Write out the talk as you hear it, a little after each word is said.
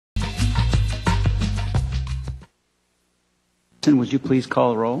Would you please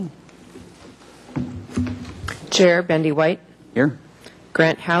call the roll? Chair Bendy White. Here.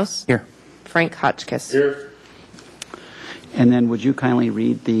 Grant House. Here. Frank Hotchkiss. Here. And then would you kindly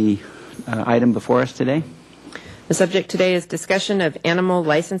read the item before us today? The subject today is discussion of animal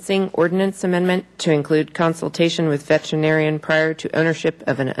licensing ordinance amendment to include consultation with veterinarian prior to ownership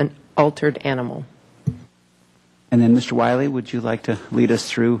of an unaltered animal. And then, Mr. Wiley, would you like to lead us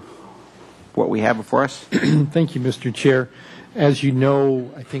through what we have before us? Thank you, Mr. Chair. As you know,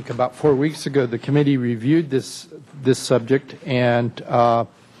 I think about 4 weeks ago, the committee reviewed this subject and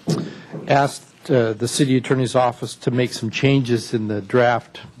asked the city attorney's office to make some changes in the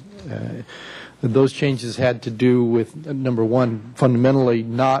draft. Those changes had to do with, number one, fundamentally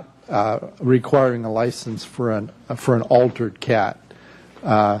not requiring a license for an altered cat.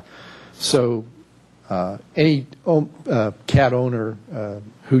 So any cat owner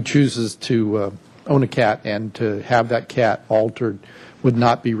who chooses to own a cat and to have that cat altered would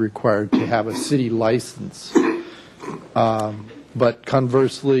not be required to have a city license. But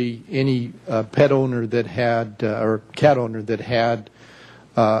conversely, any pet owner that had, or cat owner that had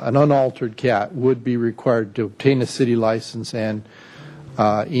an unaltered cat would be required to obtain a city license, and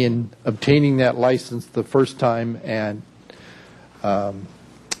in obtaining that license the first time and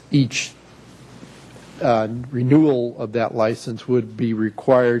each renewal of that license would be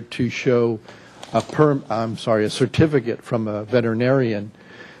required to show a certificate from a veterinarian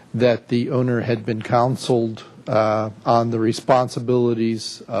that the owner had been counseled on the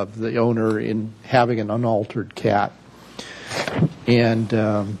responsibilities of the owner in having an unaltered cat. And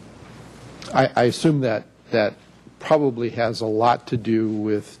I assume that probably has a lot to do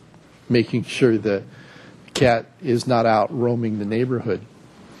with making sure the cat is not out roaming the neighborhood.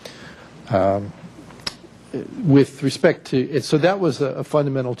 With respect to, so that was a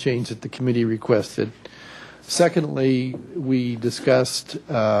fundamental change that the committee requested. Secondly, we discussed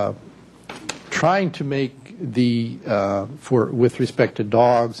trying to make the, with respect to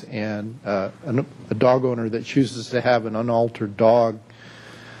dogs and a dog owner that chooses to have an unaltered dog,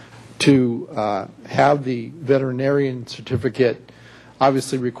 to have the veterinarian certificate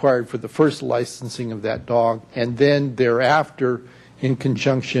obviously required for the first licensing of that dog, and then thereafter in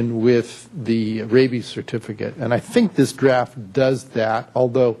conjunction with the rabies certificate. And I think this draft does that,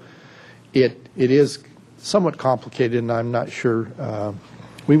 although it is somewhat complicated, and I'm not sure.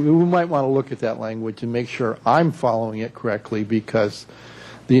 We might want to look at that language and make sure I'm following it correctly, because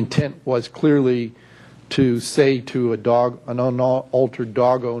the intent was clearly to say to an unaltered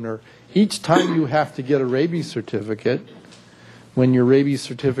dog owner, each time you have to get a rabies certificate, when your rabies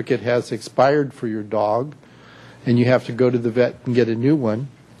certificate has expired for your dog, and you have to go to the vet and get a new one,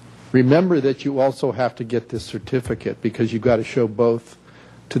 remember that you also have to get this certificate, because you've got to show both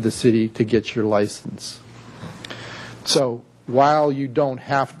to the city to get your license. So while you don't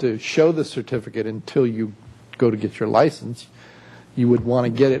have to show the certificate until you go to get your license, you would want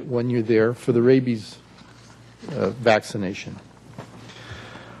to get it when you're there for the rabies vaccination.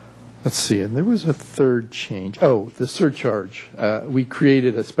 Let's see, and there was a third change. Oh, the surcharge. We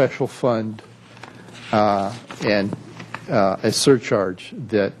created a special fund and a surcharge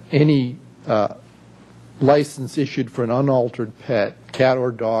that any license issued for an unaltered pet, cat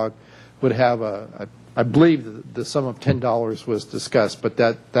or dog, would have I believe the sum of $10 was discussed, but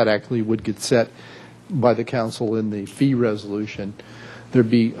that actually would get set by the council in the fee resolution. There'd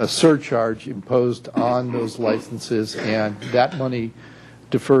be a surcharge imposed on those licenses, and that money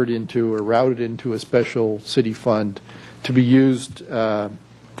deferred into or routed into a special city fund to be used,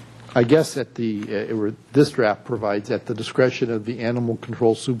 I guess, at this draft provides at the discretion of the animal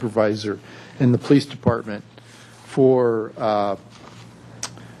control supervisor in the police department for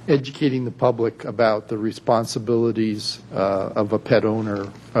educating the public about the responsibilities of a pet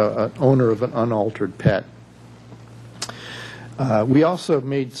owner, owner of an unaltered pet. We also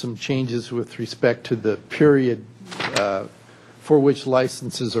made some changes with respect to the period for which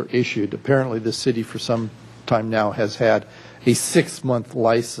licenses are issued. Apparently the city for some time now has had a 6-month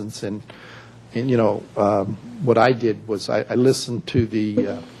license, and you know, what I did was I listened to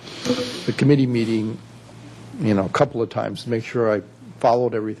the committee meeting, you know, a couple of times to make sure I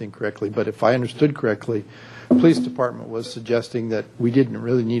followed everything correctly. But if I understood correctly, the police department was suggesting that we didn't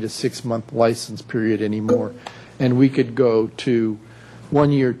really need a 6-month license period anymore, and we could go to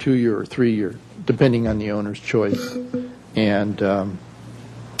 1 year, 2 year, or 3 year, depending on the owner's choice. And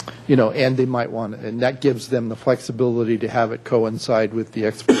you know, and they might want, and that gives them the flexibility to have it coincide with the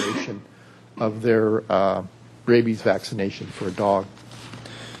expiration of their rabies vaccination for a dog.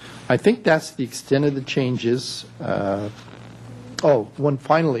 I think that's the extent of the changes.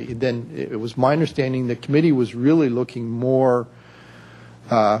 Finally, then it was my understanding the committee was really looking more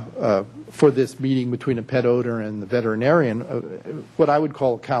for this meeting between a pet owner and the veterinarian, what I would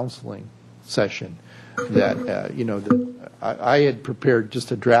call a counseling session. That, I had prepared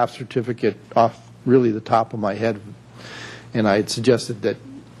just a draft certificate off really the top of my head, and I had suggested that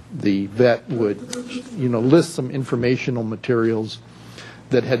the vet would, list some informational materials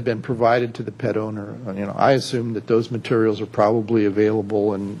that had been provided to the pet owner. I assumed that those materials are probably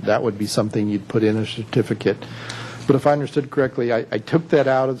available, and that would be something you'd put in a certificate. But if I understood correctly, I took that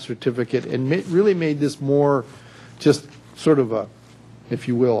out of the certificate and really made this more just sort of a, if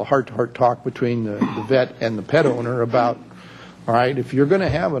you will, a heart-to-heart talk between the vet and the pet owner about, all right, if you're going to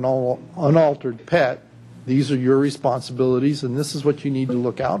have an unaltered pet, these are your responsibilities, and this is what you need to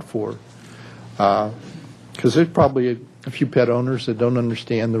look out for. Because there's probably a few pet owners that don't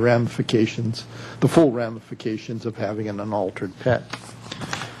understand the ramifications, the full ramifications of having an unaltered pet.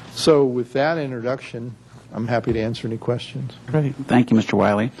 So with that introduction, I'm happy to answer any questions. Great. Thank you, Mr.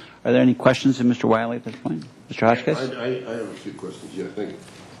 Wiley. Are there any questions of Mr. Wiley at this point? Mr. Hotchkiss? I have a few questions. Yeah,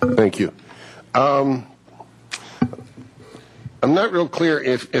 thank you. I'm not real clear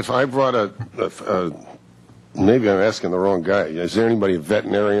if I brought maybe I'm asking the wrong guy. Is there anybody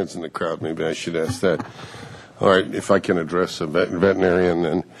veterinarians in the crowd? Maybe I should ask that. All right, if I can address a veterinarian,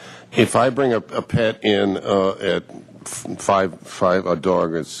 then if I bring a pet in at a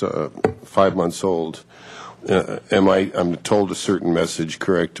dog that's 5 months old, I'm told a certain message,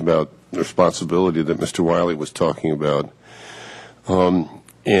 correct, about the responsibility that Mr. Wiley was talking about. And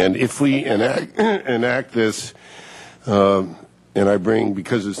if we enact this, and I bring,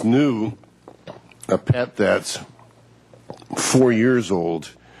 because it's new, a pet that's 4 years old,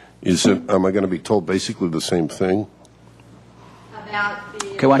 am I going to be told basically the same thing? About the...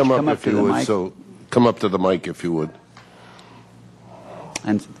 Okay, why don't you come up to the mic? So come up to the mic if you would.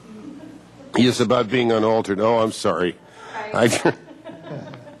 And Yes, about being unaltered. Oh, I'm sorry. I just had some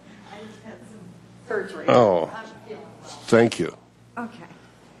surgery. Oh, thank you. Okay.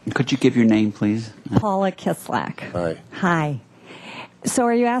 could you give your name, please? Paula Kislak. Hi. Hi. So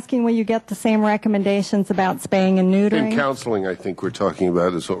are you asking will you get the same recommendations about spaying and neutering? In counseling, I think we're talking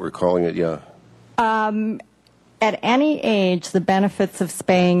about is what we're calling it, yeah. At any age, the benefits of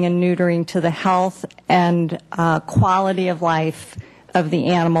spaying and neutering to the health and quality of life of the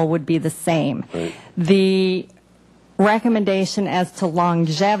animal would be the same. Right. The recommendation as to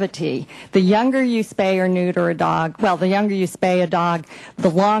longevity, the younger you spay or neuter a dog, well, the younger you spay a dog,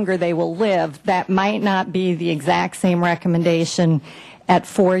 the longer they will live. That might not be the exact same recommendation at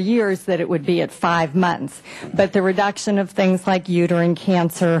 4 years that it would be at 5 months. But the reduction of things like uterine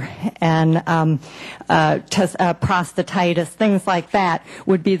cancer and prostatitis, things like that,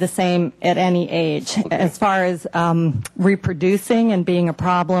 would be the same at any age. Okay. As far as reproducing and being a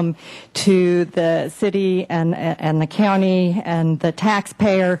problem to the city and the county and the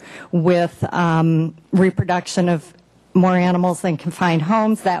taxpayer with reproduction of more animals than confined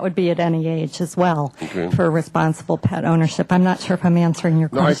homes, that would be at any age as well. Okay. For responsible pet ownership. I'm not sure if I'm answering your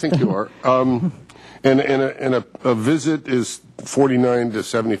question. No, I think you are. And a visit is $49 to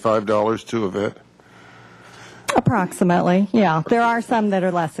 $75 to a vet? Approximately, yeah. There are some that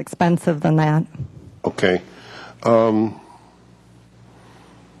are less expensive than that. Okay. I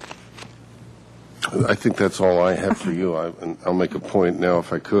think that's all I have for you. I'll make a point now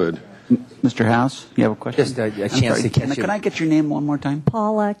if I could. Mr. House, you have a question? Just a I'm chance sorry, to catch you. Can I get your name one more time?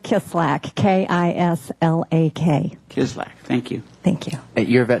 Paula Kislak, Kislak. Kislak. Thank you. Thank you.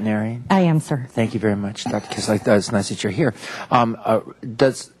 You're a veterinarian? I am, sir. Thank you very much, Dr. Kislak. It's nice that you're here.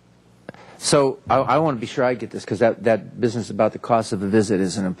 So I want to be sure I get this because that business about the cost of a visit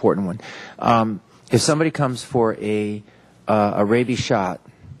is an important one. If somebody comes for a rabies shot,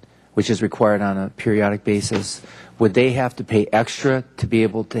 which is required on a periodic basis, would they have to pay extra to be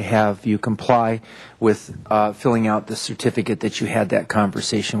able to have you comply with filling out the certificate that you had that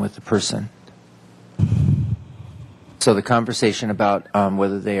conversation with the person? So the conversation about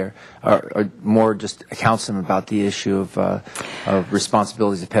whether they are more just counsel them about the issue of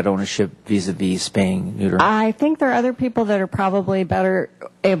responsibilities of pet ownership vis-a-vis spaying, neutering. I think there are other people that are probably better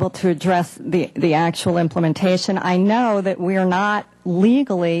able to address the actual implementation. I know that we are not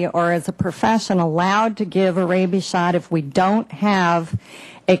legally or as a profession allowed to give a rabies shot if we don't have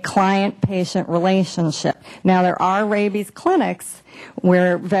a client-patient relationship. Now, there are rabies clinics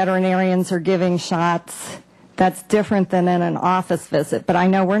where veterinarians are giving shots. That's different than in an office visit. But I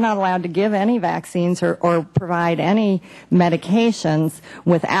know we're not allowed to give any vaccines or provide any medications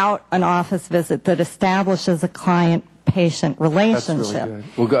without an office visit that establishes a client-patient relationship.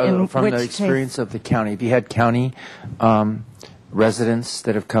 That's really good. Well, from the experience of the county, have you had county residents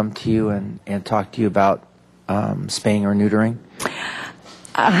that have come to you and talked to you about spaying or neutering?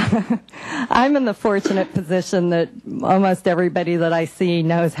 I'm in the fortunate position that almost everybody that I see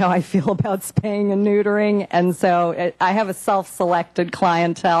knows how I feel about spaying and neutering, and so I have a self-selected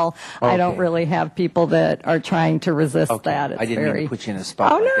clientele. Okay. I don't really have people that are trying to resist Okay. that. It's I didn't very... mean to put you in a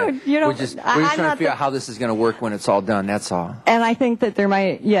spot. Oh, like no, that. you know, we're just I'm trying to not figure out how this is going to work when it's all done. That's all. And I think that there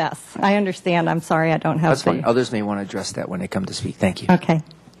might, yes, I understand. I'm sorry I don't have That's fine. Others may want to address that when they come to speak. Thank you. Okay,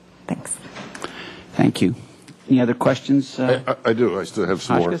 thanks. Thank you. Any other questions? I do. I still have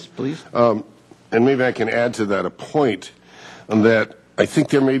some more. Hotchkiss, please. And maybe I can add to that a point that I think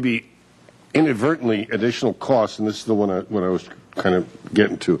there may be inadvertently additional costs, and this is the one I was kind of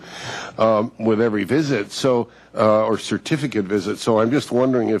getting to, with every visit, so or certificate visit. So I'm just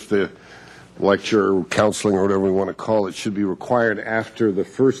wondering if the lecture, or counseling, or whatever we want to call it, should be required after the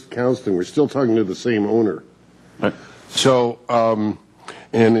first counseling. We're still talking to the same owner. Right. So,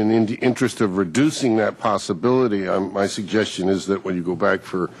 and in the interest of reducing that possibility, my suggestion is that when you go back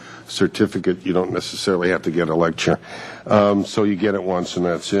for certificate, you don't necessarily have to get a lecture. So you get it once and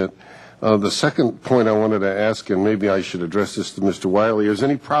that's it. The second point I wanted to ask, and maybe I should address this to Mr. Wiley, is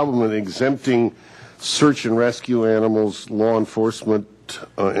any problem in exempting search and rescue animals, law enforcement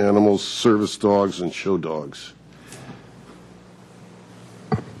animals, service dogs, and show dogs?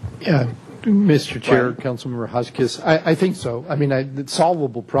 Yeah, Mr. Chair, Councilmember Hotchkiss, I think so. I mean, it's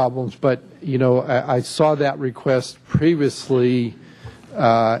solvable problems, but, you know, I saw that request previously,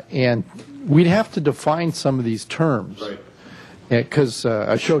 and we'd have to define some of these terms. Right. Because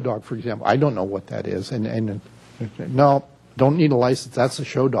a show dog, for example, I don't know what that is, and no, don't need a license, that's a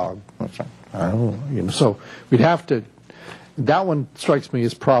show dog. I don't know, you know, so we'd have to, that one strikes me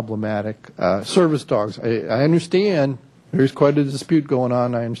as problematic. Service dogs, I understand. There's quite a dispute going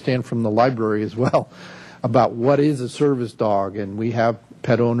on, I understand, from the library as well, about what is a service dog. And we have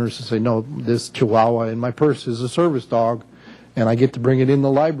pet owners who say, no, this Chihuahua in my purse is a service dog, and I get to bring it in the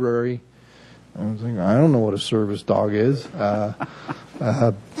library. I was thinking, I don't know what a service dog is.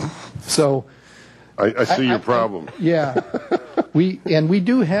 So I see your problem. yeah. We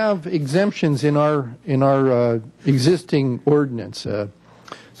do have exemptions in our existing ordinance,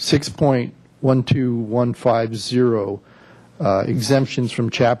 6.12150. Exemptions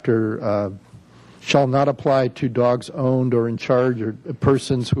from chapter shall not apply to dogs owned or in charge or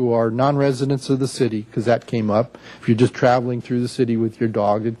persons who are non-residents of the city, because that came up. If you're just traveling through the city with your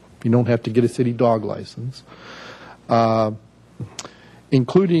dog, you don't have to get a city dog license.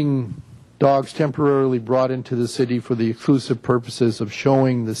 Including dogs temporarily brought into the city for the exclusive purposes of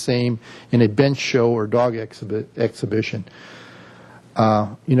showing the same in a bench show or dog exhibition.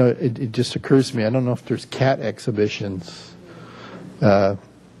 You know, it just occurs to me, I don't know if there's cat exhibitions. Well,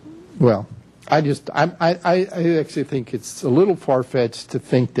 I actually think it's a little far-fetched to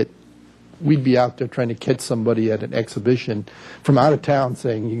think that we'd be out there trying to catch somebody at an exhibition from out of town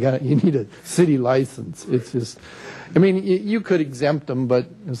saying you need a city license. It's just, I mean, you could exempt them, but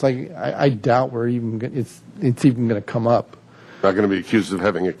it's like I doubt it's even going to come up. Not going to be accused of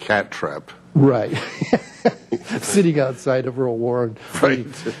having a cat trap. Right. Sitting outside of Earl Warren. Right.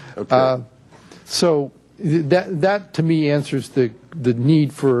 Okay. So that to me answers the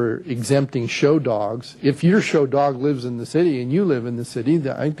need for exempting show dogs. If your show dog lives in the city and you live in the city,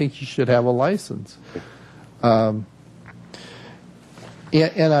 I think you should have a license. And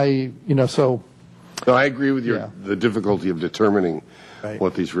I, you know, so. No, I agree with Yeah. the difficulty of determining Right.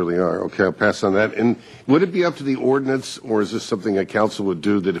 what these really are. Okay, I'll pass on that. And would it be up to the ordinance, or is this something a council would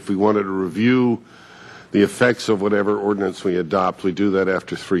do, that if we wanted to review the effects of whatever ordinance we adopt, we do that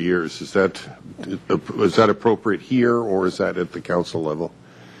after 3 years? Is that appropriate here, or is that at the council level?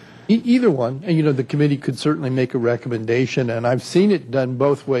 Either one. And, you know, the committee could certainly make a recommendation, and I've seen it done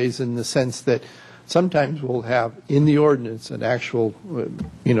both ways in the sense that sometimes we'll have in the ordinance an actual,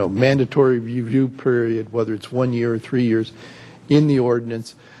 you know, mandatory review period, whether it's 1 year or 3 years in the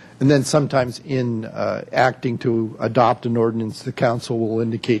ordinance. And then sometimes in acting to adopt an ordinance, the council will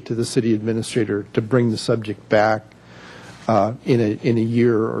indicate to the city administrator to bring the subject back in a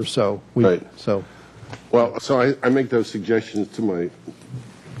year or so. Right. So. Well, so I make those suggestions to my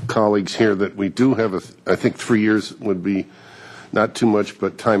colleagues here that we do have I think 3 years would be not too much,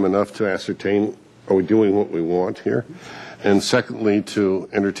 but time enough to ascertain, are we doing what we want here? And secondly, to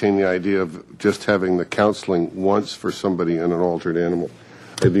entertain the idea of just having the counseling once for somebody in an altered animal.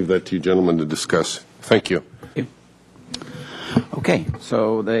 I leave that to you gentlemen to discuss. Thank you. Okay,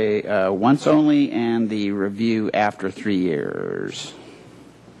 so the once only and the review after 3 years.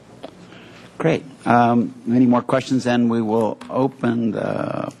 Great. Any more questions? Then we will open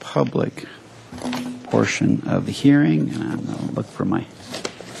the public portion of the hearing, and I'm going to look for my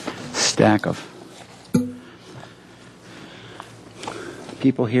stack of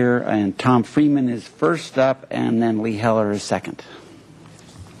people here, and Tom Freeman is first up, and then Lee Heller is second.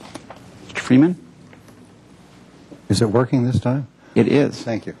 Mr. Freeman? Is it working this time? It is.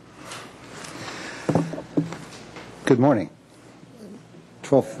 Thank you. Good morning.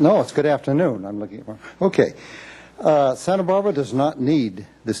 No, it's good afternoon. I'm looking at. Okay. Santa Barbara does not need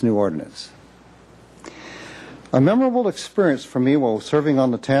this new ordinance. A memorable experience for me while serving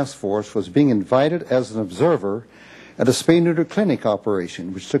on the task force was being invited as an observer at a spay-neuter clinic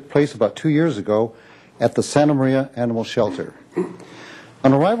operation, which took place about 2 years ago at the Santa Maria Animal Shelter.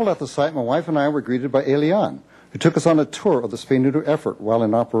 On arrival at the site, my wife and I were greeted by Eliane, who took us on a tour of the spay-neuter effort while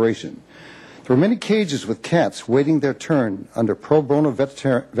in operation. There were many cages with cats waiting their turn under pro bono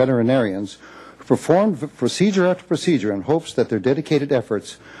veterinarians who performed procedure after procedure in hopes that their dedicated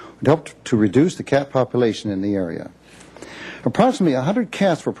efforts would help to reduce the cat population in the area. Approximately 100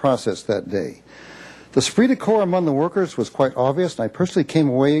 cats were processed that day. The esprit de corps among the workers was quite obvious, and I personally came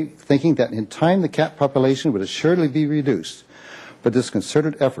away thinking that in time the cat population would assuredly be reduced by this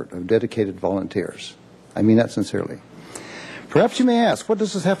concerted effort of dedicated volunteers. I mean that sincerely. Perhaps you may ask, what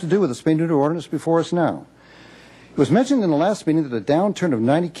does this have to do with the spay-neuter ordinance before us now? It was mentioned in the last meeting that a downturn of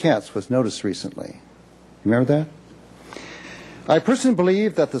 90 cats was noticed recently. Remember that? I personally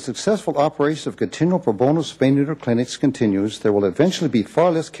believe that the successful operation of continual pro bono spay-neuter clinics continues. There will eventually be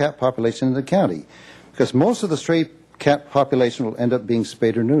far less cat population in the county, because most of the stray cat population will end up being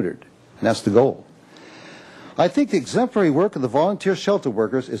spayed or neutered, and that's the goal. I think the exemplary work of the volunteer shelter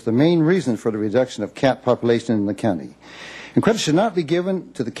workers is the main reason for the reduction of cat population in the county. And credit should not be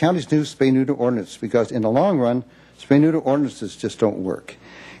given to the county's new spay-neuter ordinance, because in the long run, spay-neuter ordinances just don't work,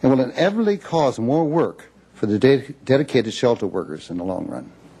 and will inevitably cause more work for the dedicated shelter workers in the long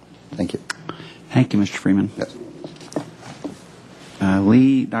run. Thank you. Thank you, Mr. Freeman. Yes.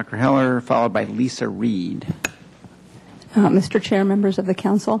 Lee, Dr. Heller, followed by Lisa Reed. Mr. Chair, members of the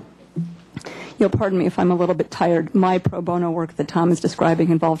council, you'll pardon me if I'm a little bit tired. My pro bono work that Tom is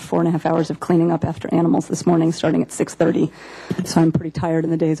describing involved 4.5 hours of cleaning up after animals this morning starting at 6:30, so I'm pretty tired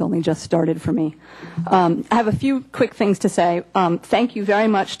and the day's only just started for me. I have a few quick things to say. Thank you very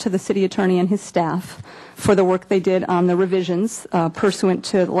much to the city attorney and his staff for the work they did on the revisions pursuant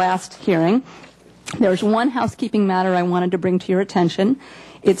to the last hearing. There's one housekeeping matter I wanted to bring to your attention.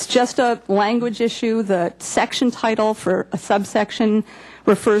 It's just a language issue. The section title for a subsection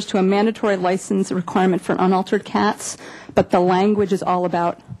refers to a mandatory license requirement for unaltered cats, but the language is all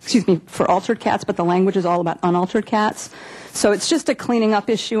about, for altered cats, but the language is all about unaltered cats. So it's just a cleaning up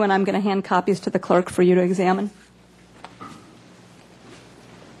issue, and I'm going to hand copies to the clerk for you to examine.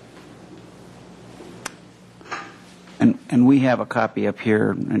 And we have a copy up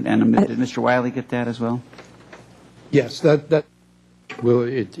here. And did Mr. Wiley get that as well? Yes, that well,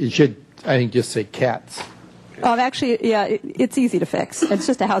 it should, I think, just say cats. Actually, yeah, it's easy to fix. It's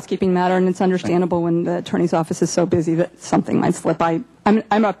just a housekeeping matter, and it's understandable when the attorney's office is so busy that something might slip. I'm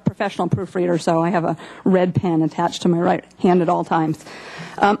a professional proofreader, so I have a red pen attached to my right hand at all times.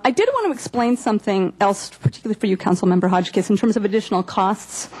 I did want to explain something else, particularly for you, Councilmember Hodgkiss, in terms of additional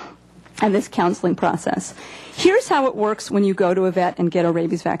costs and this counseling process. Here's how it works when you go to a vet and get a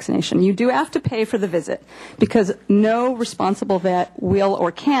rabies vaccination. You do have to pay for the visit, because no responsible vet will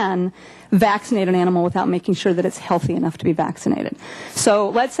or can vaccinate an animal without making sure that it's healthy enough to be vaccinated. So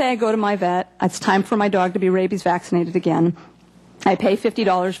let's say I go to my vet. It's time for my dog to be rabies vaccinated again. I pay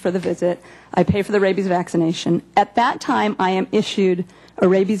 $50 for the visit. I pay for the rabies vaccination. At that time, I am issued a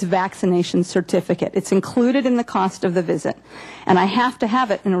rabies vaccination certificate. It's included in the cost of the visit, and I have to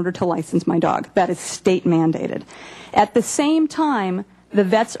have it in order to license my dog. That is state mandated. At the same time, the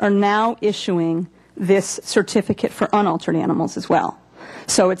vets are now issuing this certificate for unaltered animals as well.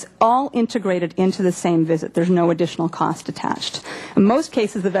 So it's all integrated into the same visit. There's no additional cost attached. In most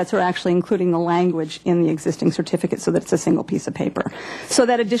cases, the vets are actually including the language in the existing certificate so that it's a single piece of paper. So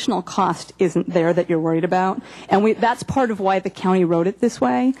that additional cost isn't there that you're worried about. And that's part of why the county wrote it this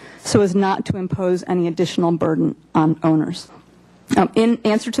way, so as not to impose any additional burden on owners. In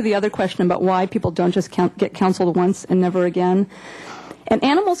answer to the other question about why people don't just get counseled once and never again, an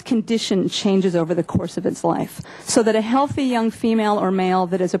animal's condition changes over the course of its life, so that a healthy young female or male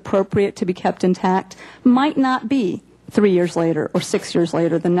that is appropriate to be kept intact might not be 3 years later or 6 years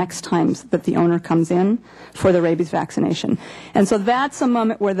later the next times that the owner comes in for the rabies vaccination. And so that's a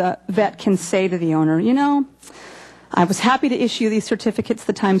moment where the vet can say to the owner, you know, I was happy to issue these certificates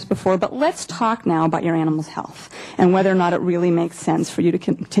the times before, but let's talk now about your animal's health and whether or not it really makes sense for you to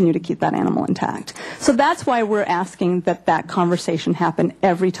continue to keep that animal intact. So that's why we're asking that that conversation happen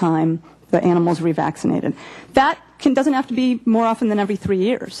every time the animals revaccinated. That doesn't have to be more often than every 3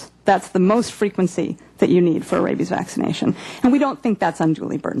 years. That's the most frequency that you need for a rabies vaccination. And we don't think that's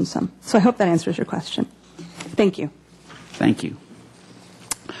unduly burdensome. So I hope that answers your question. Thank you. Thank you.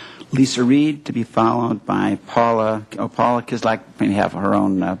 Lisa Reed, to be followed by Paula. Oh, Paula Kislak may have her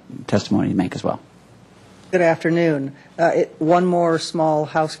own testimony to make as well. Good afternoon. One more small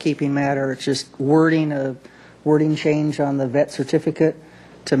housekeeping matter. It's just wording change on the vet certificate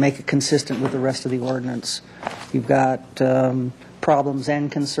to make it consistent with the rest of the ordinance. You've got problems and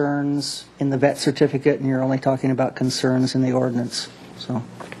concerns in the vet certificate, and you're only talking about concerns in the ordinance. So.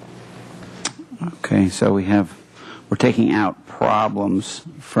 Okay, so we're taking out problems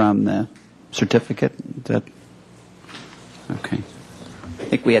from the certificate. Okay. I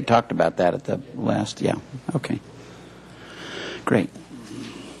think we had talked about that at the last, yeah. Okay. Great.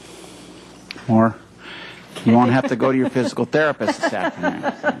 More? You won't have to go to your physical therapist this afternoon.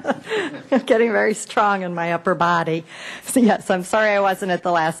 I'm getting very strong in my upper body. So yes, I'm sorry I wasn't at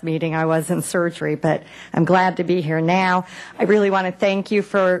the last meeting. I was in surgery, but I'm glad to be here now. I really want to thank you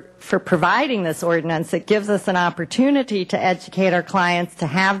for providing this ordinance. It gives us an opportunity to educate our clients, to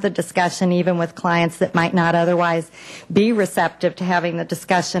have the discussion even with clients that might not otherwise be receptive to having the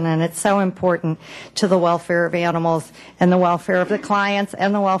discussion, and it's so important to the welfare of animals and the welfare of the clients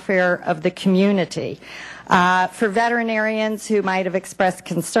and the welfare of the community. For veterinarians who might have expressed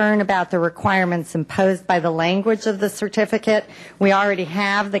concern about the requirements imposed by the language of the certificate, we already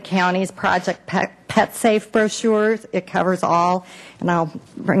have the county's Project Pet Safe brochures. It covers all, and I'll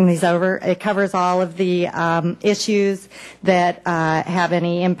bring these over, it covers all of the issues that have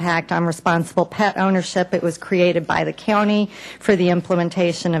any impact on responsible pet ownership. It was created by the county for the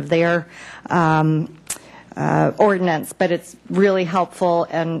implementation of their ordinance, but it's really helpful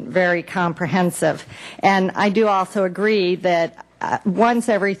and very comprehensive. And I do also agree that once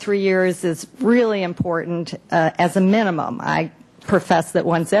every 3 years is really important as a minimum. I profess that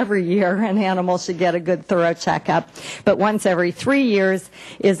once every year an animal should get a good thorough checkup, but once every 3 years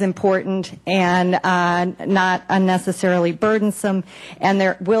is important and not unnecessarily burdensome, and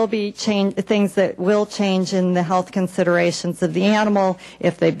there will be things that will change in the health considerations of the animal.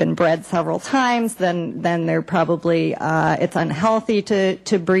 If they've been bred several times, then they're probably it's unhealthy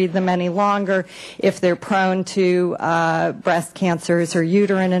to breed them any longer. If they're prone to breast cancers or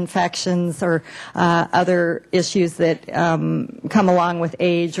uterine infections or other issues that come along with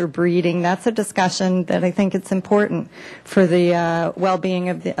age or breeding, that's a discussion that I think it's important for the well-being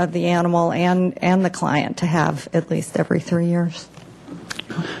of the animal and the client to have at least every 3 years.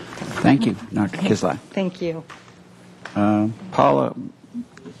 Thank you, Dr. Kislak. Thank you.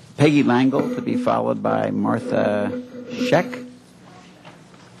 Peggy Langle, to be followed by Martha Scheck.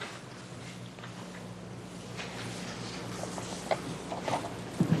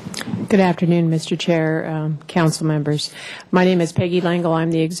 Good afternoon, Mr. Chair, council members. My name is Peggy Langle.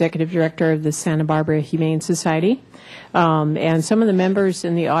 I'm the executive director of the Santa Barbara Humane Society. And some of the members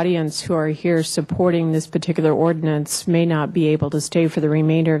in the audience who are here supporting this particular ordinance may not be able to stay for the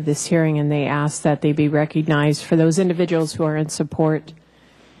remainder of this hearing, and they ask that they be recognized. For those individuals who are in support,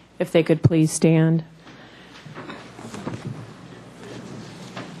 if they could please stand.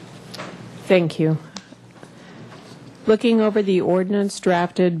 Thank you. Looking over the ordinance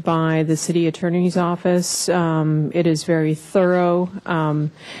drafted by the City Attorney's Office, it is very thorough.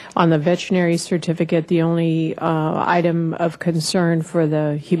 On the veterinary certificate, the only item of concern for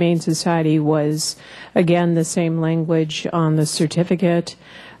the Humane Society was, again, the same language on the certificate,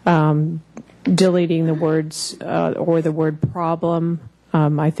 deleting the words or the word problem.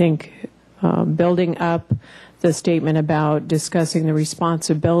 I think building up the statement about discussing the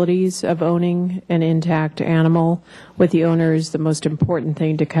responsibilities of owning an intact animal with the owner is the most important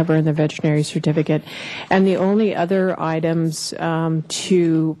thing to cover in the veterinary certificate. And the only other items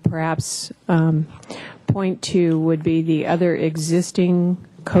to perhaps point to would be the other existing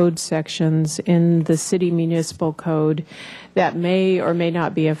code sections in the city municipal code that may or may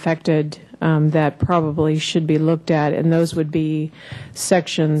not be affected, that probably should be looked at, and those would be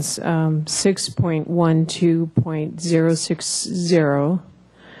sections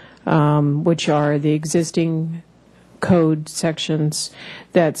 6.12.060, which are the existing code sections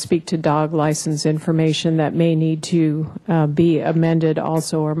that speak to dog license information that may need to be amended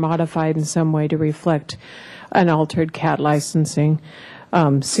also or modified in some way to reflect an altered cat licensing.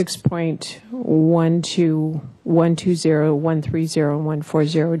 6.12, 120, 130, and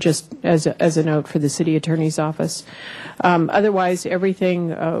 140, just as a note for the City Attorney's Office. Otherwise,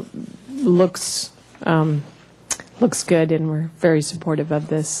 everything looks good, and we're very supportive of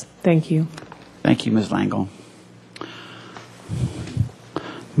this. Thank you. Thank you, Ms. Langle.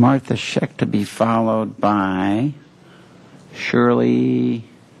 Martha Scheck to be followed by Shirley.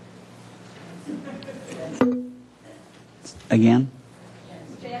 Again?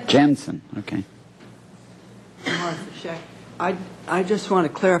 Jensen. Okay. Martha Scheck. I just want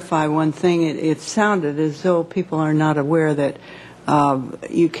to clarify one thing. It sounded as though people are not aware that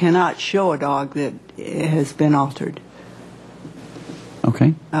you cannot show a dog that has been altered.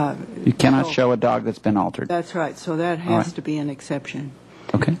 Okay. You cannot show a dog that's been altered. That's right. So that has to be an exception.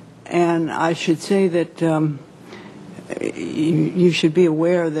 Okay. And I should say that you should be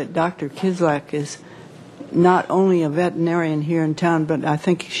aware that Dr. Kislak is not only a veterinarian here in town, but I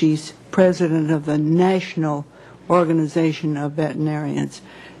think she's president of the National Organization of Veterinarians,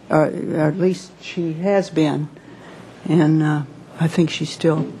 or at least she has been, and I think she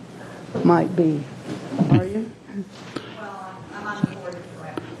still might be. Are you? Well, I'm on the board of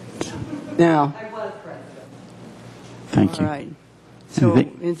directors. Now. I was president. Thank you. All right. So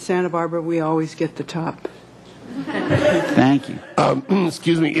in Santa Barbara, we always get the top. Thank you.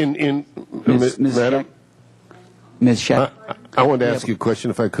 Excuse me, Ms. Madam? Ms. Scheck. I wanted to ask you a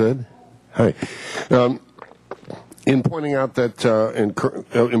question if I could. Hi. In pointing out that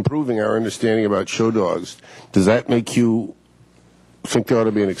improving our understanding about show dogs, does that make you think there ought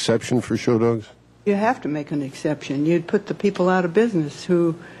to be an exception for show dogs? You have to make an exception. You'd put the people out of business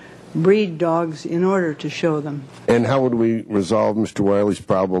who breed dogs in order to show them. And how would we resolve Mr. Wiley's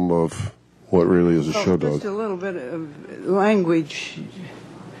problem of what really is a show dog? Just a little bit of language.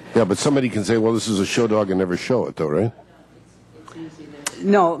 Yeah, but somebody can say, well, this is a show dog and never show it, though, right?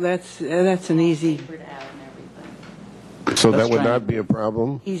 No, that's an easy. So that would not be a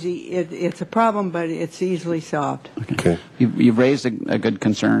problem? It's a problem, but it's easily solved. Okay. You've raised a good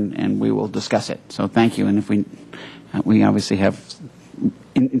concern, and we will discuss it. So thank you. And if we obviously have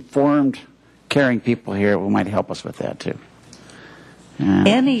informed, caring people here who might help us with that too.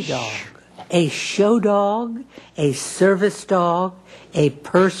 Any dog, a show dog, a service dog, a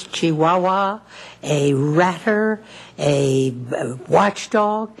purse chihuahua, a ratter, a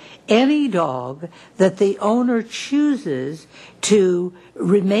watchdog, any dog that the owner chooses to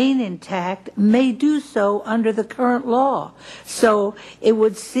remain intact may do so under the current law. So it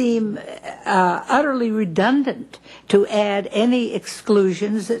would seem utterly redundant to add any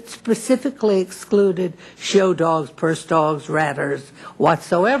exclusions that specifically excluded show dogs, purse dogs, ratters,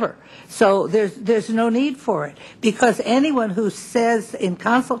 whatsoever. So there's no need for it, because anyone who says in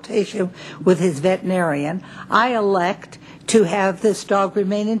consultation with his veterinarian, I elect to have this dog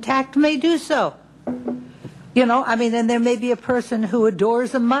remain intact, may do so. You know, I mean, and there may be a person who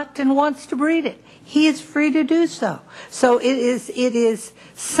adores a mutt and wants to breed it. He is free to do so. So it is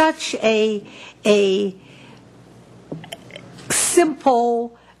such a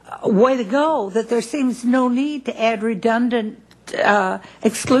simple way to go that there seems no need to add redundant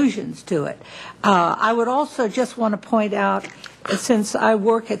exclusions to it. I would also just want to point out, since I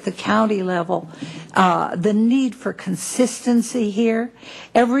work at the county level, the need for consistency here.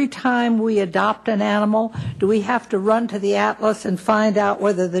 Every time we adopt an animal, do we have to run to the atlas and find out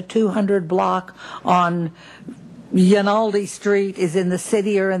whether the 200 block on Yanaldi Street is in the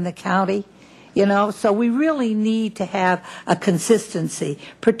city or in the county? You know, so we really need to have a consistency,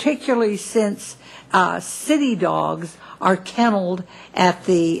 particularly since city dogs are kenneled at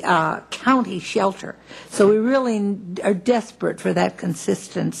the county shelter. So we really are desperate for that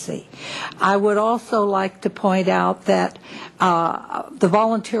consistency. I would also like to point out that the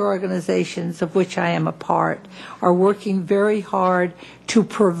volunteer organizations of which I am a part are working very hard to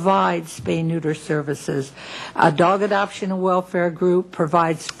provide spay-neuter services. A dog adoption and welfare group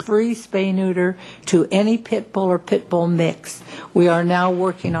provides free spay-neuter to any pit bull or pit bull mix. We are now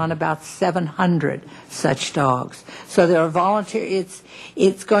working on about 700 such dogs. So there are volunteers.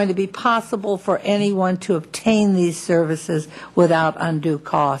 It's going to be possible for anyone to obtain these services without undue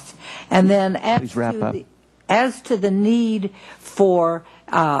cost. And then as to the need for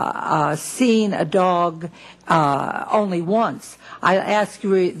seeing a dog only once, I ask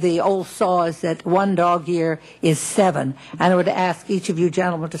you, the old saw is that 1 dog year is 7. And I would ask each of you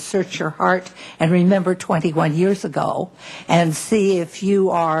gentlemen to search your heart and remember 21 years ago and see if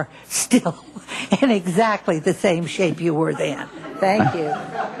you are still in exactly the same shape you were then. Thank you.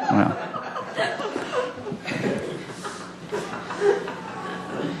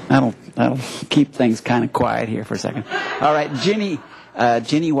 Well, that'll keep things kind of quiet here for a second. All right, Ginny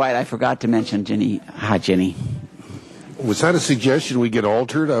White, I forgot to mention Ginny. Hi, Ginny. Was that a suggestion we get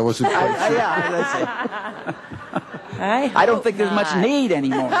altered? I wasn't quite sure. I don't think there's much need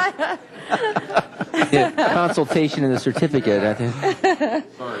anymore. Consultation in the certificate, I think.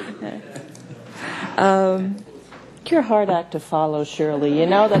 You're a hard act to follow, Shirley. You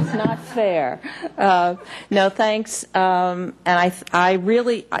know, that's not fair. No, thanks. And I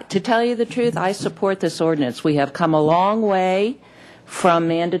really, to tell you the truth, I support this ordinance. We have come a long way from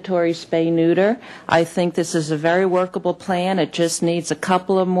mandatory spay-neuter. I think this is a very workable plan. It just needs a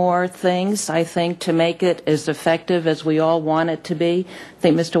couple of more things, I think, to make it as effective as we all want it to be. I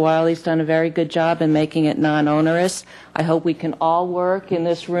think Mr. Wiley's done a very good job in making it non-onerous. I hope we can all work in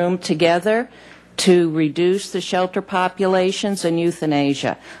this room together to reduce the shelter populations and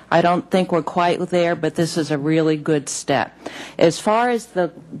euthanasia. I don't think we're quite there, but this is a really good step. As far as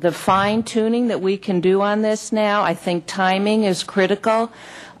the fine-tuning that we can do on this now, I think timing is critical.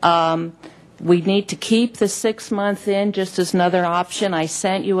 We need to keep the 6-month in just as another option. I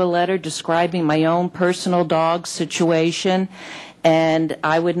sent you a letter describing my own personal dog situation, and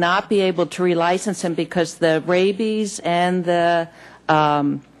I would not be able to relicense him because the rabies and the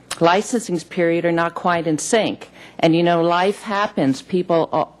licensing period are not quite in sync. And you know, life happens.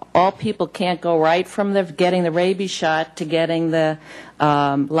 All people can't go right from getting the rabies shot to getting the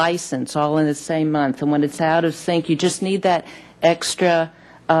license all in the same month. And when it's out of sync, you just need that extra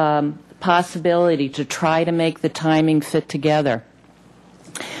possibility to try to make the timing fit together.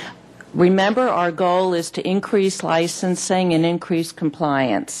 Remember, our goal is to increase licensing and increase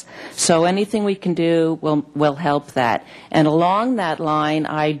compliance. So anything we can do will help that. And along that line,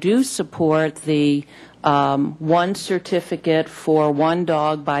 I do support the one certificate for one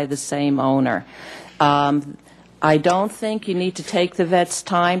dog by the same owner. I don't think you need to take the vet's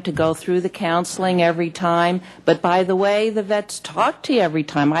time to go through the counseling every time. But by the way, the vets talk to you every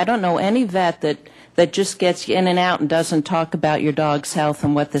time. I don't know any vet that just gets you in and out and doesn't talk about your dog's health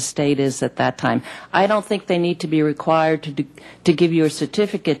and what the state is at that time. I don't think they need to be required to give you a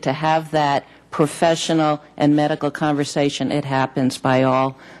certificate to have that professional and medical conversation. It happens by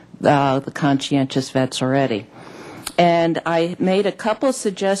all the conscientious vets already. And I made a couple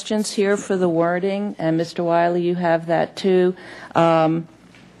suggestions here for the wording, and Mr. Wiley, you have that too. I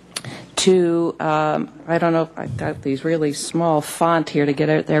don't know if I've got these really small font here to get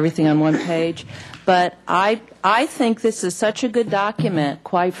everything on one page, but I think this is such a good document,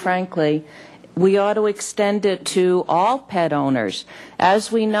 quite frankly. We ought to extend it to all pet owners.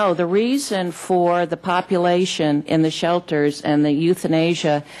 As we know, the reason for the population in the shelters and the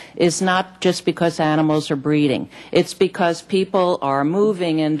euthanasia is not just because animals are breeding. It's because people are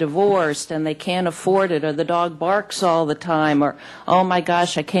moving and divorced and they can't afford it, or the dog barks all the time, or, oh my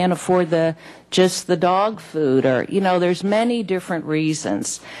gosh, I can't afford just the dog food, or, you know, there's many different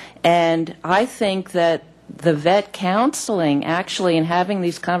reasons. And I think that the vet counseling, actually, and having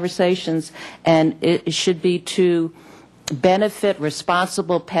these conversations, and it should be to benefit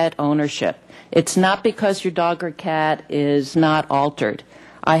responsible pet ownership. It's not because your dog or cat is not altered.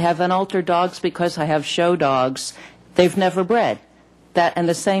 I have unaltered dogs because I have show dogs. They've never bred. And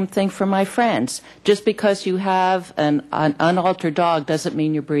the same thing for my friends. Just because you have an unaltered dog doesn't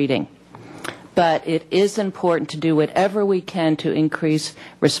mean you're breeding. But it is important to do whatever we can to increase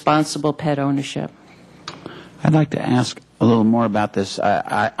responsible pet ownership. I'd like to ask a little more about this.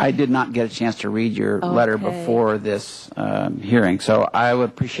 I did not get a chance to read your letter before this hearing, so I would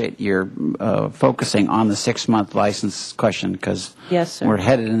appreciate your focusing on the 6-month license question, because we're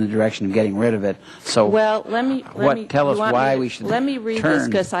headed in the direction of getting rid of it. So, well, tell us why we should. Let me read this,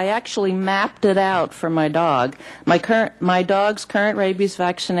 because I actually mapped it out for my dog. My dog's current rabies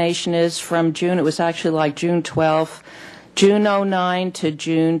vaccination is from June. It was actually like June 12th, June 09 to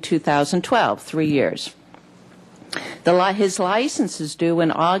June 2012, 3 years. His license is due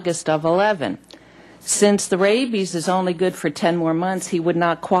in August of 11. Since the rabies is only good for 10 more months, he would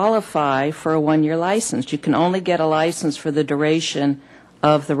not qualify for a 1-year license. You can only get a license for the duration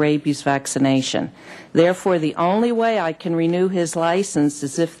of the rabies vaccination. Therefore, the only way I can renew his license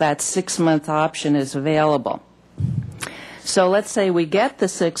is if that 6-month option is available. So let's say we get the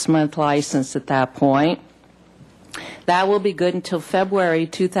 6-month license at that point. That will be good until February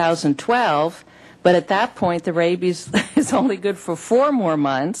 2012. But at that point, the rabies is only good for 4 more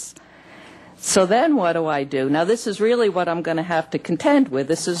months. So then what do I do? Now, this is really what I'm going to have to contend with.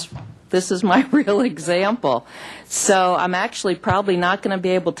 This is my real example. So I'm actually probably not going to be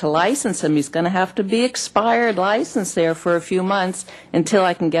able to license him. He's going to have to be expired license there for a few months until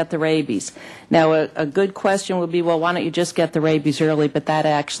I can get the rabies. Now, a good question would be, well, why don't you just get the rabies early? But that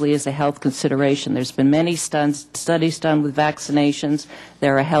actually is a health consideration. There's been many studies done with vaccinations.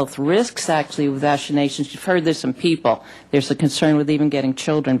 There are health risks, actually, with vaccinations. You've heard this in people. There's a concern with even getting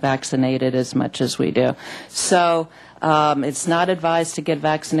children vaccinated as much as we do. So it's not advised to get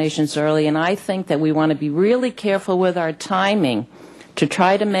vaccinations early, and I think that we want to be really careful with our timing to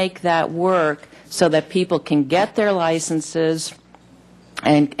try to make that work so that people can get their licenses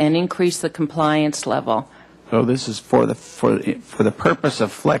and increase the compliance level. So this is for the purpose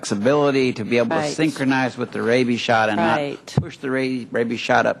of flexibility, to be able to Right. synchronize with the rabies shot and Right. not push the rabies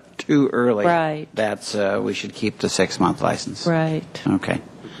shot up too early. Right. That's we should keep the 6-month license. Right. Okay.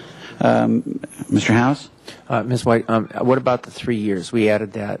 Mr. House? Ms. White, what about the 3 years? We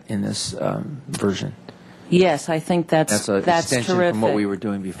added that in this version. Yes, I think that's That's an extension terrific. from what we were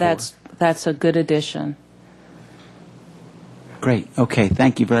doing before. That's a good addition. Great. Okay.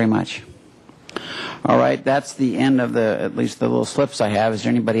 Thank you very much. All right. That's the end of at least the little slips I have. Is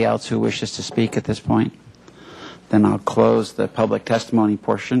there anybody else who wishes to speak at this point? Then I'll close the public testimony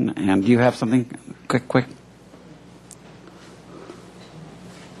portion. And do you have something? Quick.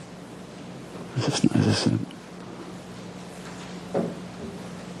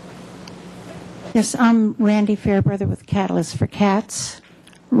 Yes, I'm Randy Fairbrother with Catalyst for Cats.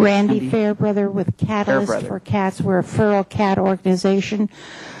 Randy Fairbrother with Catalyst for Cats. We're a feral cat organization.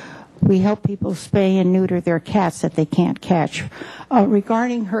 We help people spay and neuter their cats that they can't catch.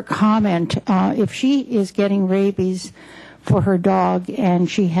 Regarding her comment, if she is getting rabies for her dog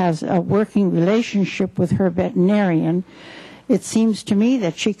and she has a working relationship with her veterinarian, it seems to me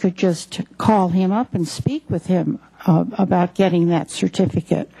that she could just call him up and speak with him about getting that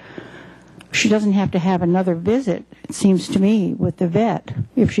certificate. She doesn't have to have another visit, it seems to me, with the vet,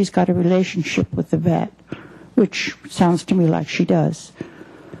 if she's got a relationship with the vet, which sounds to me like she does.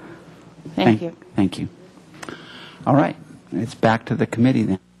 Thank you. Thank you. All right. It's back to the committee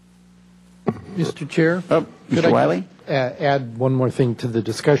then. Mr. Chair? Mr. Wiley? Add one more thing to the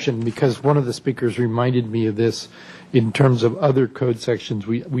discussion, because one of the speakers reminded me of this in terms of other code sections.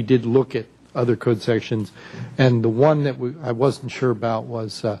 We did look at other code sections, and the one that I wasn't sure about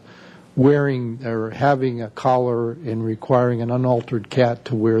was wearing or having a collar and requiring an unaltered cat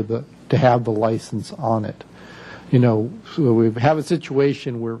to have the license on it. You know, so we have a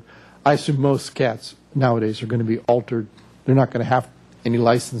situation where I assume most cats nowadays are going to be altered. They're not going to have any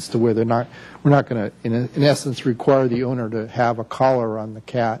license to wear. We're not going to, in essence, require the owner to have a collar on the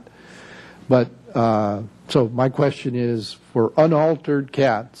cat. But so my question is, for unaltered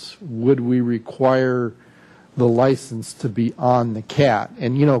cats, would we require the license to be on the cat?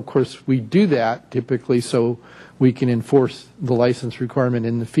 And, you know, of course, we do that typically so we can enforce the license requirement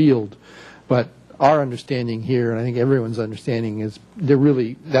in the field. But our understanding here, and I think everyone's understanding, is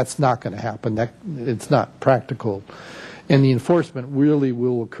that's not going to happen. It's not practical. And the enforcement really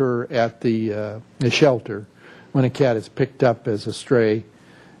will occur at the shelter when a cat is picked up as a stray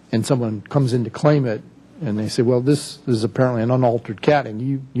and someone comes in to claim it, and they say, well, this is apparently an unaltered cat,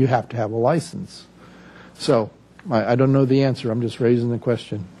 and you have to have a license. So I don't know the answer. I'm just raising the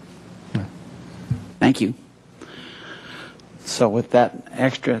question. Thank you. So with that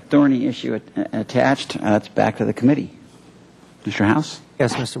extra thorny issue attached, it's back to the committee. Mr. House?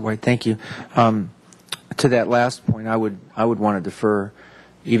 Yes, Mr. White, thank you. To that last point, I would want to defer,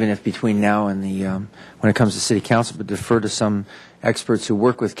 even if between now and when it comes to City Council, but defer to some experts who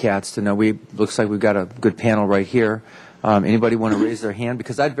work with cats to know. Looks like we've got a good panel right here. Anybody want to raise their hand?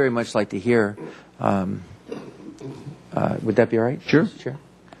 Because I'd very much like to hear. Would that be all right? Sure. Chair?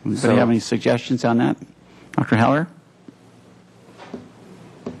 Anybody have any suggestions on that? Dr. Heller?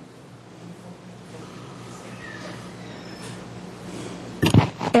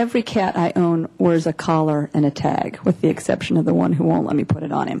 Every cat I own wears a collar and a tag, with the exception of the one who won't let me put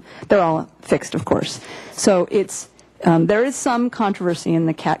it on him. They're all fixed, of course. So there is some controversy in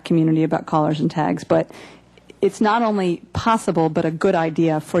the cat community about collars and tags, but it's not only possible but a good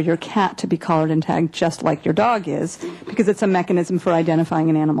idea for your cat to be collared and tagged just like your dog is, because it's a mechanism for identifying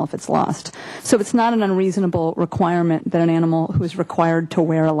an animal if it's lost. So it's not an unreasonable requirement that an animal who is required to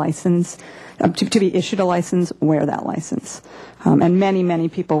wear a license, to be issued a license, wear that license. And many, many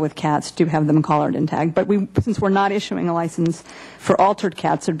people with cats do have them collared and tagged. But since we're not issuing a license for altered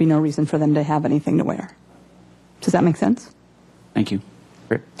cats, there'd be no reason for them to have anything to wear. Does that make sense? Thank you.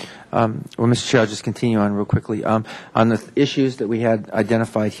 Great. Well, Mr. Chair, I'll just continue on real quickly. On the issues that we had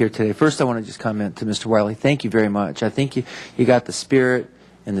identified here today, first I want to just comment to Mr. Wiley. Thank you very much. I think you got the spirit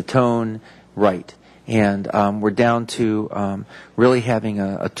and the tone right. And we're down to really having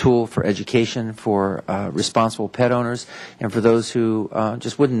a tool for education for responsible pet owners, and for those who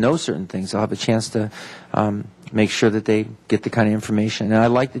just wouldn't know certain things. They'll have a chance to make sure that they get the kind of information. And I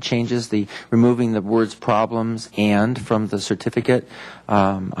like the changes, the removing the words problems and from the certificate.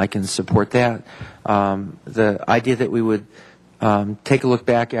 I can support that. The idea that we would take a look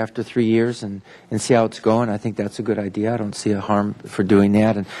back after 3 years and see how it's going. I think that's a good idea. I don't see a harm for doing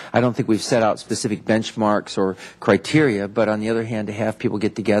that. And I don't think we've set out specific benchmarks or criteria, but on the other hand, to have people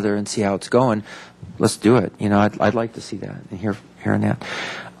get together and see how it's going, let's do it. You know, I'd like to see that and hearing that.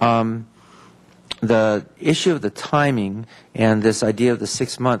 The issue of the timing and this idea of the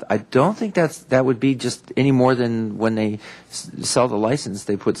 6 month, I don't think that would be just any more than when they sell the license,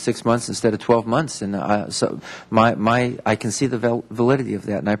 they put 6 months instead of 12 months. And so I can see the validity of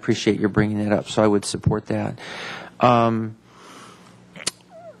that, and I appreciate your bringing that up. So I would support that.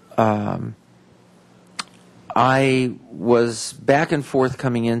 I was back and forth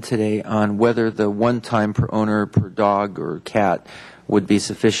coming in today on whether the one time per owner per dog or cat would be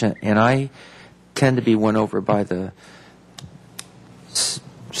sufficient, and I tend to be won over by the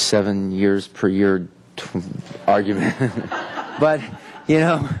 7 years per year argument. But, you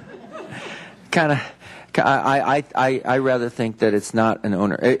know, I rather think that it's not an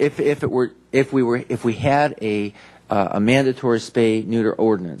owner. If we had a mandatory spay neuter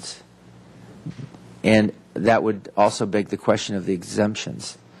ordinance, and that would also beg the question of the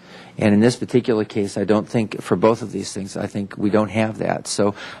exemptions. And in this particular case, I don't think, for both of these things, I think we don't have that.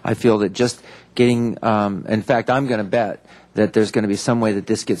 So I feel that just getting, in fact, I'm going to bet that there's going to be some way that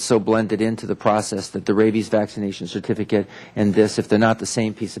this gets so blended into the process that the rabies vaccination certificate and this, if they're not the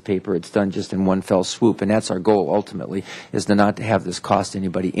same piece of paper, it's done just in one fell swoop. And that's our goal, ultimately, is to not to have this cost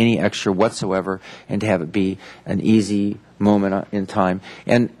anybody any extra whatsoever and to have it be an easy moment in time.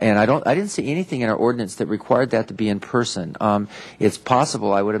 And I didn't see anything in our ordinance that required that to be in person. It's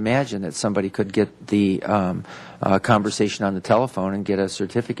possible, I would imagine, that somebody could get the conversation on the telephone and get a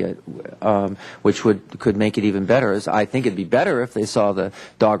certificate, which could make it even better. I think it'd be better if they saw the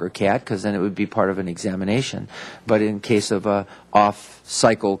dog or cat, because then it would be part of an examination. But in case of a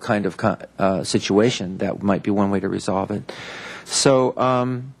off-cycle kind of situation, that might be one way to resolve it. So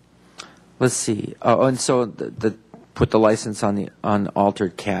let's see. And so put the license on the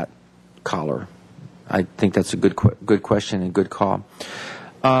unaltered cat collar. I think that's a good question and good call.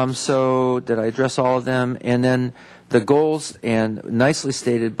 So did I address all of them? And then the goals, and nicely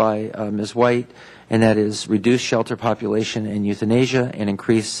stated by Ms. White, and that is reduce shelter population and euthanasia and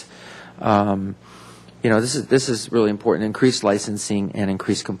increase, this is really important, increase licensing and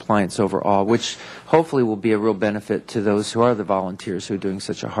increase compliance overall, which hopefully will be a real benefit to those who are the volunteers who are doing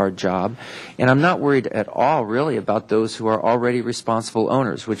such a hard job. And I'm not worried at all, really, about those who are already responsible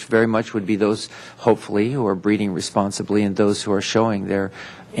owners, which very much would be those, hopefully, who are breeding responsibly and those who are showing their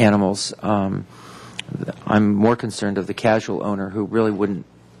animals. I'm more concerned of the casual owner who really wouldn't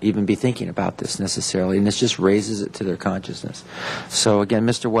even be thinking about this necessarily, and this just raises it to their consciousness. So again,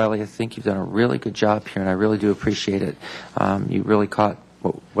 Mr. Wiley, I think you've done a really good job here, and I really do appreciate it. You really caught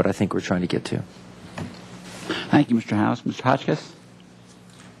what I think we're trying to get to. Thank you, Mr. House. Mr. Hotchkiss?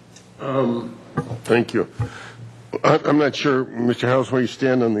 Thank you. I'm not sure, Mr. House, where you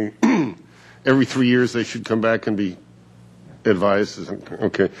stand on the every 3 years they should come back and be advised.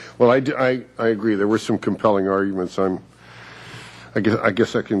 Okay. Well, I agree. There were some compelling arguments. I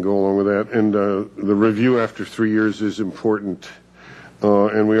guess I can go along with that. And the review after 3 years is important.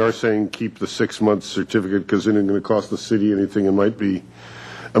 And we are saying keep the 6 month certificate because it isn't going to cost the city anything. It might be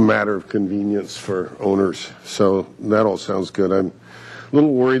a matter of convenience for owners. So that all sounds good. I'm a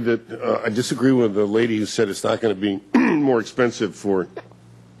little worried that I disagree with the lady who said it's not going to be more expensive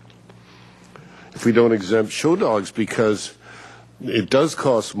if we don't exempt show dogs, because it does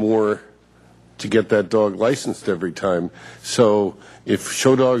cost more to get that dog licensed every time. So if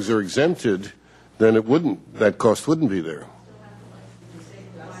show dogs are exempted, then that cost wouldn't be there.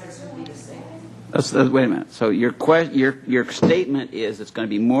 Wait a minute. So your statement is it's going to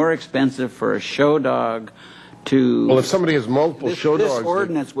be more expensive for a show dog to... Well, if somebody has multiple show dogs... This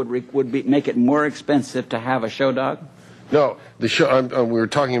ordinance would make it more expensive to have a show dog? No. We were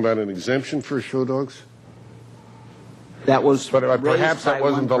talking about an exemption for show dogs? That was... But perhaps that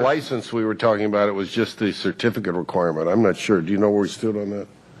wasn't the license we were talking about. It was just the certificate requirement. I'm not sure. Do you know where we stood on that?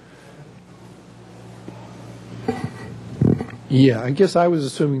 Yeah, I guess I was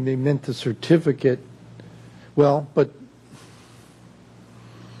assuming they meant the certificate. Well, but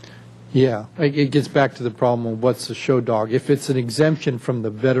yeah, it gets back to the problem of what's a show dog. If it's an exemption from the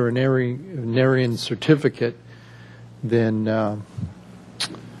veterinarian certificate, then,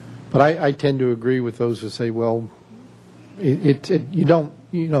 but I tend to agree with those who say, well, it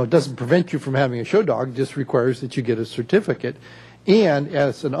doesn't prevent you from having a show dog, it just requires that you get a certificate. And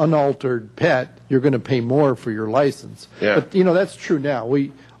as an unaltered pet, you're going to pay more for your license. Yeah. But that's true now.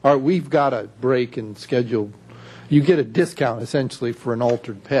 We've got a break and schedule. You get a discount, essentially, for an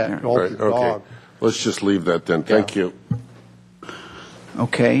altered pet, an altered dog. Let's just leave that then. Thank you.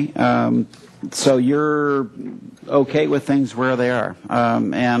 Okay. So you're okay with things where they are,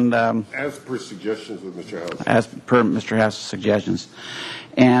 as per suggestions of Mr. House. As per Mr. House's suggestions,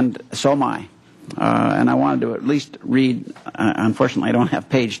 and so am I. And I wanted to at least read. Unfortunately, I don't have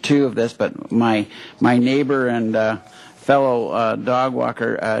page 2 of this, but my neighbor and fellow dog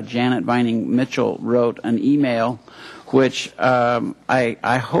walker Janet Vining Mitchell wrote an email, which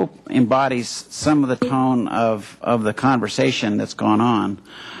I hope embodies some of the tone of the conversation that's gone on.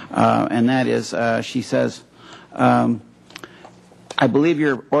 And that is, she says, I believe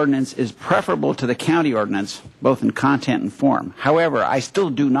your ordinance is preferable to the county ordinance, both in content and form. However, I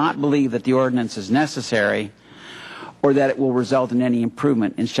still do not believe that the ordinance is necessary or that it will result in any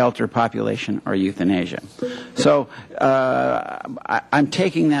improvement in shelter population or euthanasia. So I'm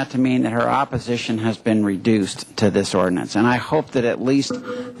taking that to mean that her opposition has been reduced to this ordinance. And I hope that at least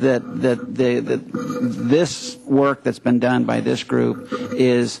that this work that's been done by this group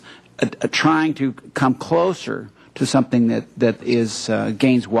is trying to come closer to something that is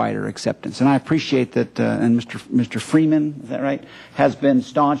gains wider acceptance. And I appreciate that, and Mr. Freeman, is that right, has been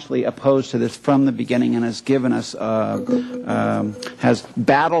staunchly opposed to this from the beginning and has given us, has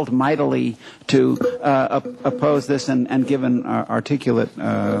battled mightily to oppose this and given articulate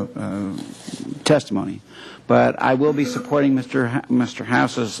testimony. But I will be supporting Mr.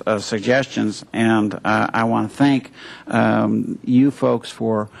 House's suggestions, and I want to thank you folks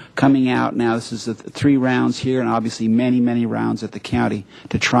for coming out. Now, this is 3 rounds here, and obviously many, many rounds at the county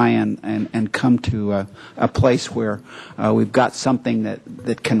to try and come to a place where we've got something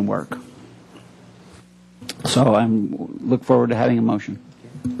that can work. So I look forward to having a motion.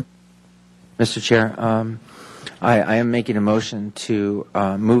 Mr. Chair, I am making a motion to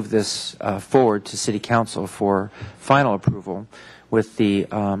move this forward to City Council for final approval with the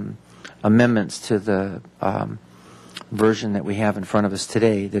amendments to the version that we have in front of us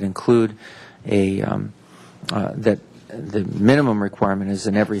today that include that the minimum requirement is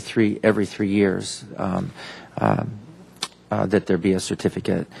in every three years that there be a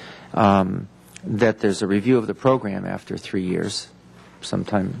certificate, that there's a review of the program after 3 years.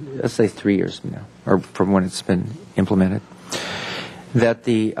 Sometime, let's say 3 years from now, or from when it's been implemented, that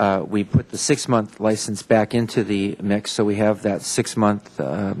we put the 6-month license back into the mix, so we have that 6-month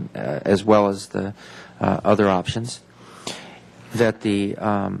as well as the other options, that the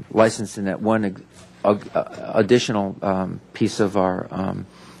license in that one additional piece of our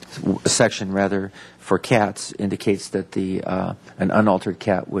section, rather, for cats indicates that an unaltered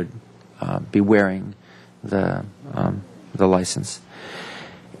cat would be wearing the license.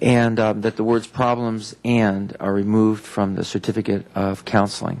 And that the words problems and are removed from the certificate of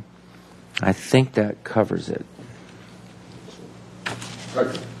counseling. I think that covers it.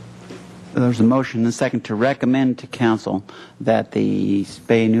 There's a motion and a second to recommend to council that the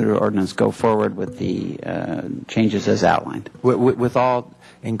spay and neuter ordinance go forward with the changes as outlined. With all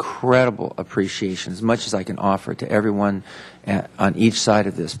incredible appreciation, as much as I can offer to everyone on each side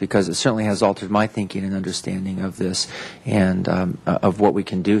of this, because it certainly has altered my thinking and understanding of this and of what we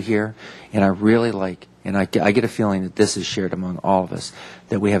can do here. And I really like, and I get a feeling that this is shared among all of us,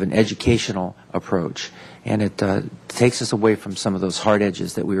 that we have an educational approach, and it takes us away from some of those hard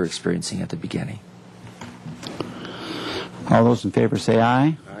edges that we were experiencing at the beginning. All those in favor say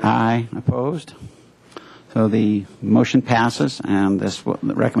aye. Aye. Opposed? So the motion passes, and this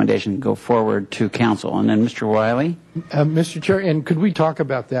recommendation go forward to council. And then Mr. Wiley? Mr. Chair, and could we talk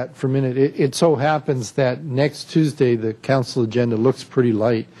about that for a minute? It so happens that next Tuesday the council agenda looks pretty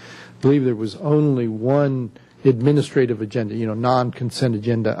light. I believe there was only one administrative agenda, non-consent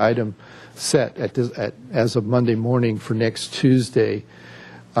agenda item set as of Monday morning for next Tuesday.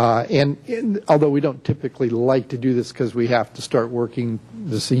 And although we don't typically like to do this because we have to start working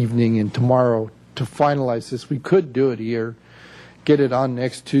this evening and tomorrow to finalize this, we could do it here, get it on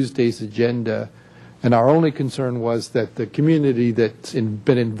next Tuesday's agenda. And our only concern was that the community that's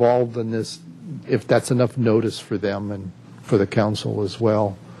been involved in this, if that's enough notice for them and for the council as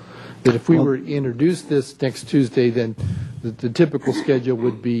well. That if we were to introduce this next Tuesday, then the typical schedule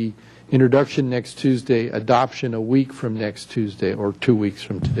would be introduction next Tuesday, adoption a week from next Tuesday, or 2 weeks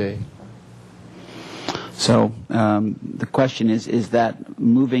from today. So the question is that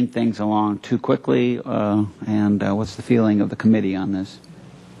moving things along too quickly, and what's the feeling of the committee on this?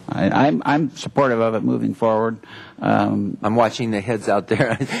 I'm supportive of it moving forward. I'm watching the heads out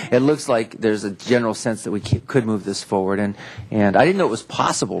there. It looks like there's a general sense that we could move this forward, and I didn't know it was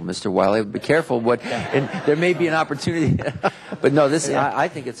possible, Mr. Wiley. Be careful and there may be an opportunity. But no, I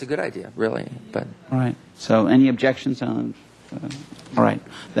think it's a good idea, really. But all right. So any objections on? All right.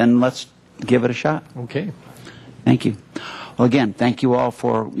 Then let's give it a shot. Okay. Thank you. Well, again, thank you all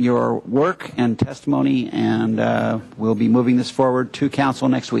for your work and testimony, and we'll be moving this forward to council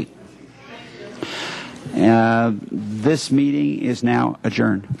next week. This meeting is now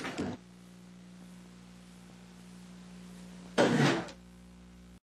adjourned.